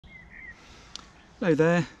Hello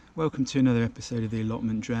there, welcome to another episode of the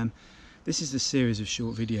Allotment Dram. This is a series of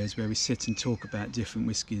short videos where we sit and talk about different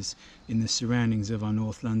whiskies in the surroundings of our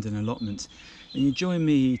North London allotment. And you join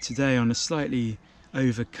me today on a slightly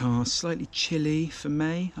overcast, slightly chilly for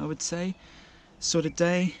May, I would say, sort of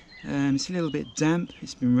day. It's a little bit damp.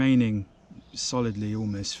 It's been raining solidly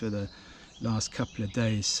almost for the last couple of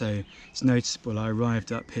days, so it's noticeable. I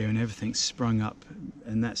arrived up here and everything's sprung up,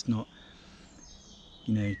 and that's not,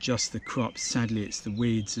 you know, just the crops. Sadly, it's the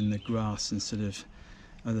weeds and the grass and sort of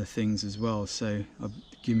other things as well, so I'll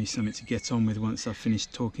give me something to get on with once I've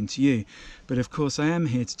finished talking to you. But of course I am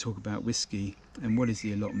here to talk about whiskey. And what is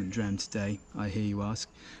the Allotment Dram today, I hear you ask?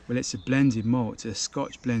 Well, it's a blended malt, a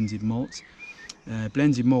Scotch blended malt.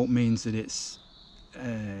 Blended malt means that it's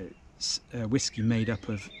a whiskey made up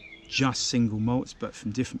of just single malts but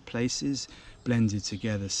from different places blended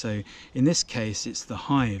together. So in this case it's the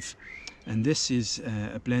Hive, and this is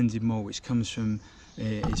a blended malt which comes from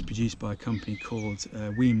it's produced by a company called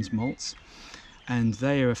Wemyss Malts, and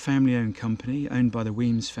they are a family-owned company owned by the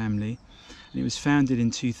Wemyss family, and it was founded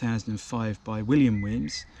in 2005 by William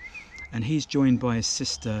Wemyss, and he's joined by his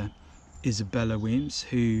sister Isabella Wemyss,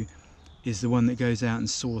 who is the one that goes out and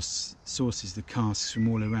sources the casks from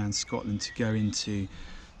all around Scotland to go into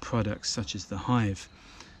products such as the Hive.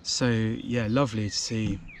 So yeah, lovely to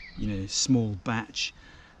see, you know, small batch,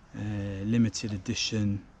 limited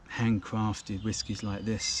edition, handcrafted whiskies like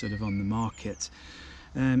this sort of on the market.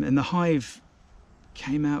 And the Hive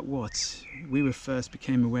came out, we first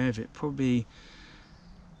became aware of it probably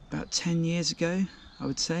about 10 years ago, I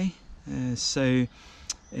would say. So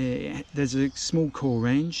there's a small core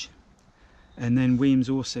range, and then Wemyss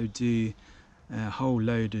also do a whole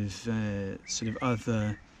load of sort of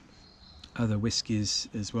other whiskies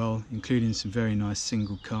as well, including some very nice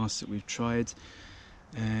single casks that we've tried,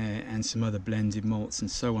 and some other blended malts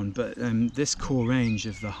and so on. But this core range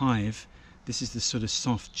of the Hive, this is the sort of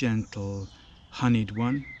soft, gentle, honeyed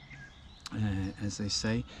one, as they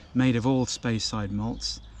say, made of all Speyside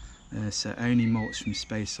malts. So only malts from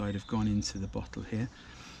Speyside have gone into the bottle here.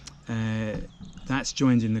 That's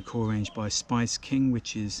joined in the core range by Spice King,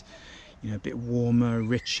 which is, you know, a bit warmer,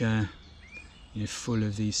 richer, you know, full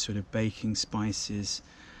of these sort of baking spices.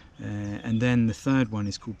 And then the third one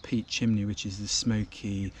is called Peat Chimney, which is the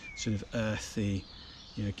smoky, sort of earthy,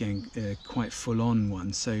 you know, again, quite full-on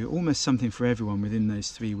one. So almost something for everyone within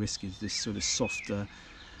those three whiskies. This sort of softer,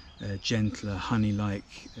 gentler, honey-like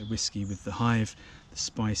whiskey with the Hive, the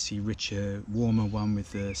spicy, richer, warmer one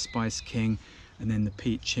with the Spice King, and then the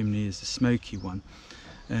Peat Chimney is the smoky one.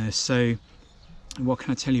 So what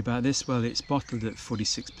can I tell you about this? Well, it's bottled at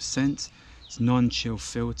 46%. It's non-chill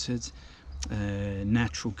filtered.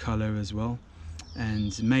 Natural colour as well,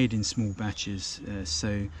 and made in small batches.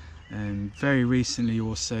 So very recently,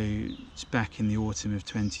 also it's back in the autumn of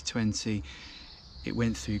 2020, it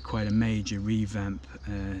went through quite a major revamp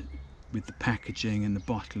with the packaging and the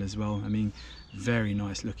bottle as well. I mean, very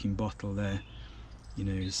nice looking bottle there, you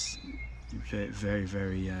know, it's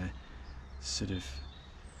very sort of,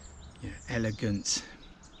 yeah, elegant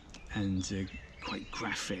and quite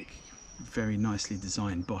graphic, very nicely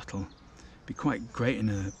designed bottle. Be quite great in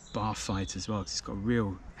a bar fight as well, because it's got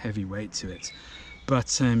real heavy weight to it.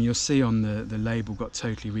 But you'll see on the label got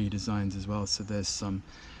totally redesigned as well, so there's some,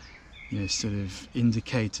 you know, sort of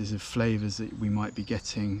indicators of flavours that we might be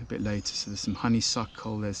getting a bit later. So there's some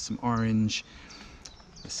honeysuckle, there's some orange,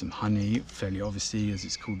 there's some honey, fairly obviously as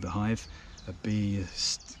it's called the Hive, a bee,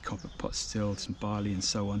 a copper pot still, some barley and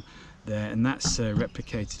so on there, and that's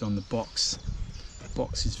replicated on the box. The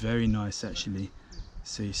box is very nice actually.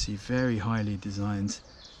 So you see, very highly designed,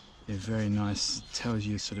 very nice, tells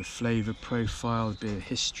you a sort of flavour profile, a bit of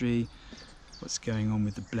history, what's going on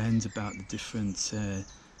with the blends, about the different sort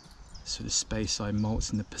of Speyside malts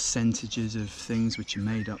and the percentages of things which are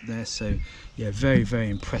made up there. So yeah, very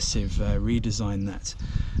impressive redesign that.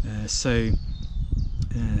 So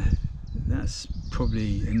that's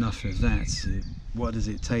probably enough of that. What does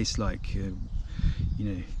it taste like? You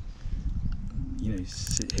know,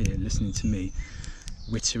 sit here listening to me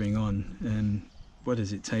wittering on. What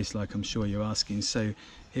does it taste like, I'm sure you're asking. So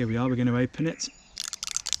here we are, we're going to open it.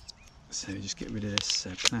 So just get rid of this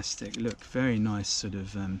plastic. Look, very nice sort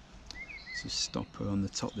of stopper on the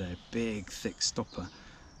top there, big thick stopper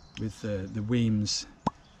with the Wemyss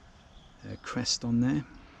crest on there.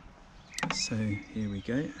 So here we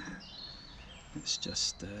go. Let's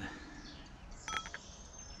just there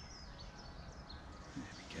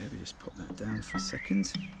we go, we just pop that down for a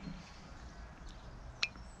second.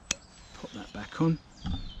 Pop that back on.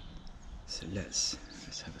 So let's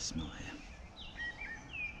have a smell here.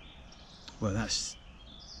 Well, that's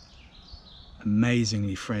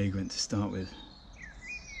amazingly fragrant to start with.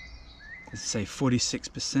 As I say,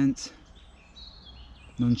 46%,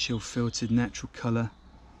 non-chill filtered, natural colour.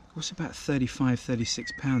 Also about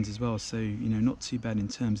 £35–36 as well, so you know, not too bad in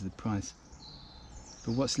terms of the price.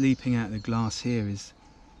 But what's leaping out of the glass here is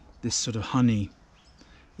this sort of honey,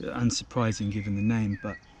 unsurprising given the name,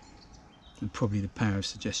 but and probably the power of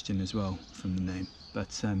suggestion as well from the name.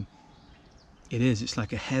 But it's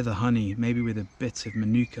like a heather honey, maybe with a bit of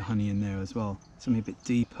manuka honey in there as well, something a bit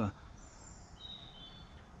deeper,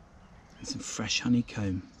 and some fresh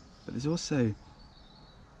honeycomb. But there's also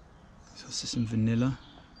some vanilla,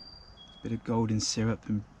 a bit of golden syrup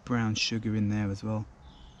and brown sugar in there as well,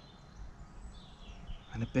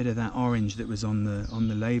 and a bit of that orange that was on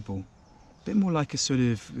the label. A bit more like a sort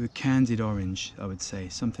of candied orange, I would say,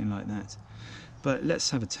 something like that. But let's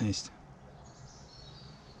have a taste.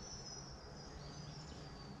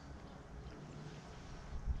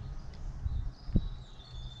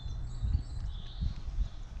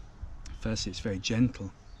 Firstly, it's very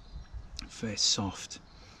gentle, very soft.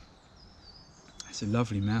 It's a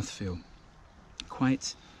lovely mouthfeel,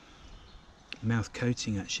 quite mouth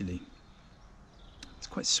coating actually. It's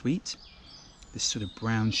quite sweet, this sort of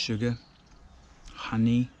brown sugar,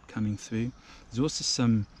 honey coming through. There's also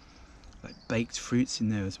some like baked fruits in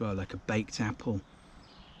there as well, like a baked apple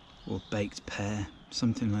or baked pear,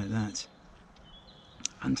 something like that.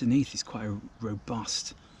 Underneath is quite a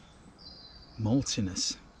robust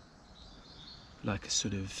maltiness, like a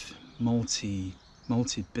sort of malted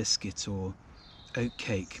biscuit or oat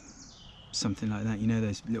cake, something like that. You know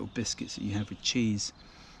those little biscuits that you have with cheese,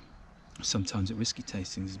 sometimes at whiskey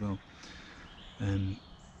tastings as well. But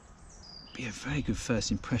yeah, very good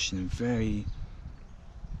first impression, and very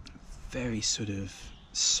sort of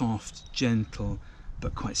soft, gentle,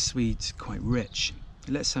 but quite sweet, quite rich.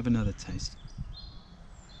 Let's have another taste.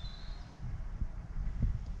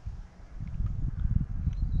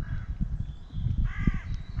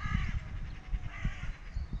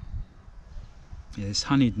 Yeah, this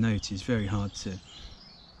honeyed note is very hard to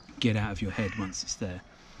get out of your head once it's there.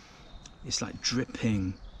 It's like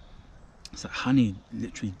dripping, it's like honey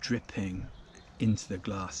literally dripping into the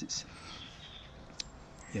glass. It's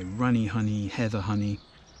runny honey, heather honey.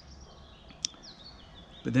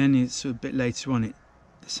 But then it's sort of a bit later on, there's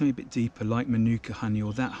something a bit deeper, like manuka honey,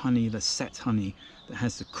 or that honey, the set honey that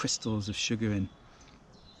has the crystals of sugar in.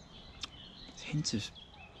 There's a hint of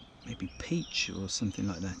maybe peach or something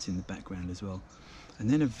like that in the background as well. And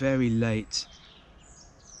then a very late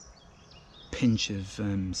pinch of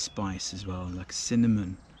spice as well, like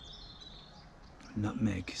cinnamon,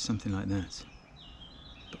 nutmeg, something like that.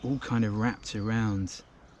 But all kind of wrapped around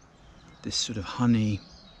this sort of honey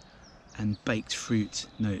and baked fruit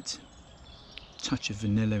note. Touch of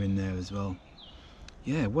vanilla in there as well.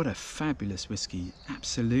 Yeah, what a fabulous whiskey.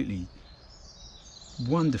 Absolutely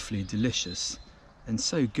wonderfully delicious, and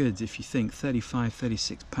so good if you think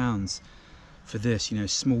 £35–36 for this, you know,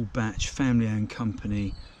 small batch, family owned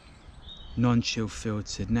company, non-chill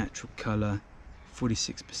filtered, natural colour,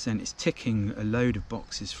 46%. It's ticking a load of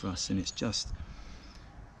boxes for us, and it's just,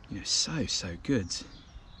 you know, so good.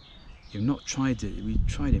 You've not tried it. We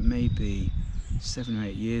tried it maybe 7 or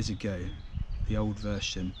 8 years ago, the old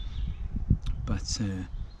version, but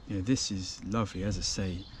you know, this is lovely. As I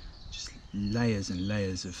say, just layers and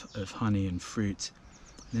layers of honey and fruit,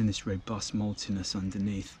 and then this robust maltiness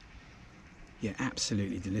underneath. Yeah,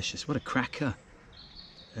 absolutely delicious. What a cracker.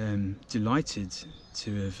 Delighted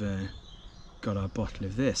to have got our bottle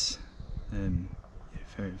of this. Yeah,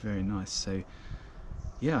 very nice. So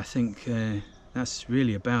yeah, I think that's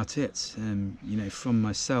really about it. You know, from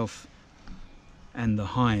myself and the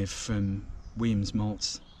Hive from Wemyss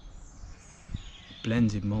Malts,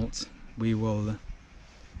 blended malt, we will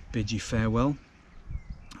bid you farewell.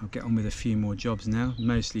 I'll get on with a few more jobs now,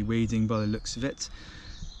 mostly weeding by the looks of it,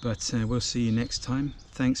 but we'll see you next time.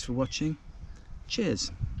 Thanks for watching.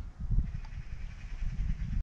 Cheers.